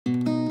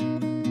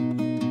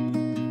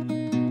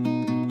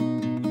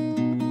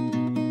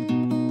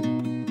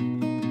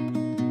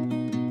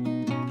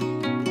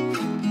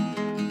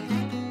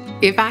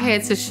If I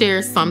had to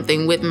share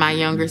something with my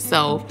younger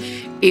self,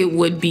 it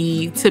would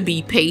be to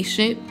be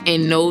patient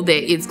and know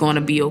that it's going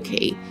to be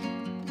okay.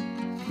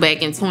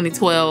 Back in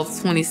 2012,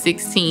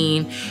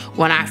 2016,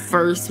 when I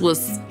first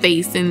was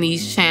facing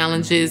these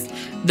challenges,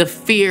 the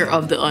fear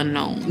of the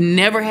unknown,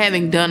 never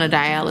having done a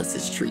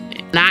dialysis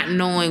treatment, not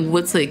knowing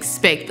what to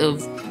expect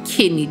of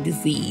kidney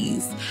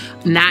disease,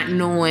 not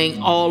knowing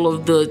all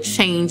of the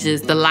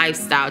changes, the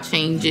lifestyle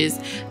changes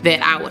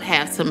that I would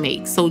have to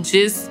make. So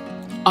just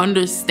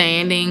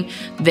understanding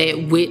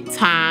that with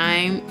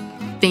time,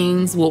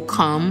 things will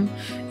come,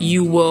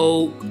 you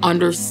will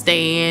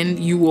understand,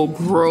 you will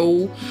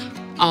grow,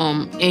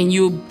 and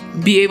you'll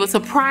be able to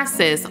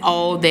process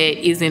all that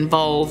is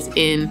involved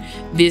in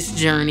this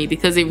journey,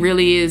 because it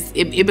really is,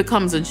 it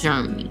becomes a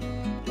journey.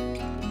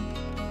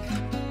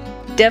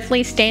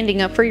 Definitely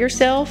standing up for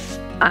yourself.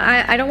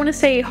 I don't want to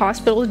say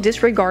hospitals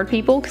disregard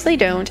people, because they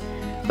don't,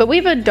 but we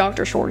have a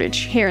doctor shortage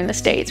here in the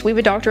States. We have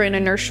a doctor and a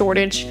nurse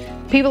shortage.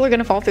 People are going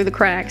to fall through the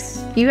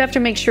cracks. You have to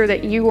make sure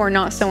that you are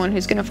not someone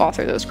who's going to fall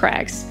through those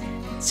cracks.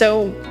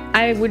 So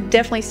I would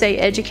definitely say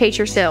educate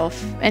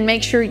yourself and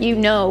make sure you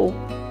know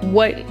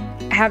what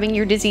having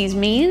your disease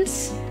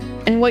means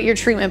and what your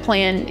treatment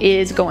plan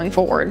is going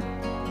forward.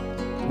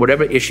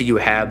 Whatever issue you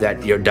have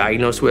that you're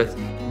diagnosed with,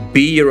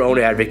 be your own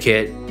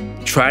advocate.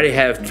 Try to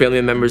have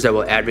family members that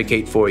will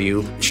advocate for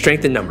you.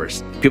 Strength in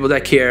numbers. People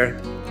that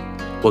care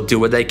will do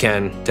what they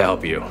can to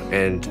help you.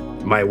 And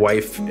my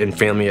wife and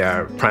family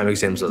are prime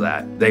examples of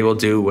that. They will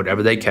do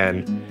whatever they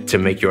can to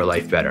make your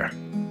life better.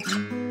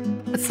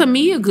 To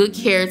me, a good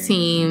care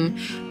team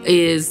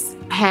is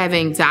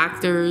having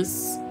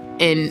doctors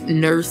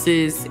and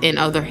nurses and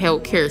other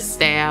healthcare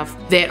staff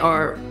that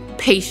are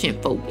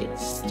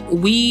patient-focused.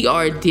 We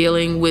are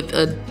dealing with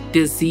a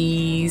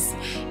disease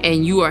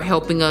and you are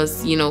helping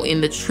us,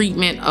 in the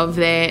treatment of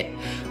that.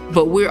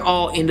 But we're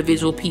all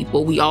individual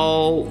people. We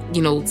all,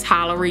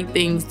 tolerate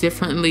things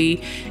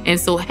differently. And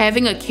so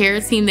having a care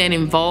team that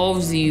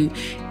involves you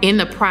in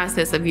the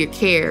process of your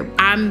care,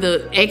 I'm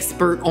the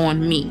expert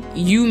on me.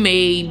 You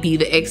may be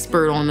the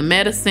expert on the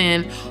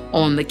medicine,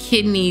 on the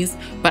kidneys,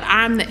 but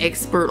I'm the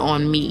expert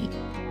on me.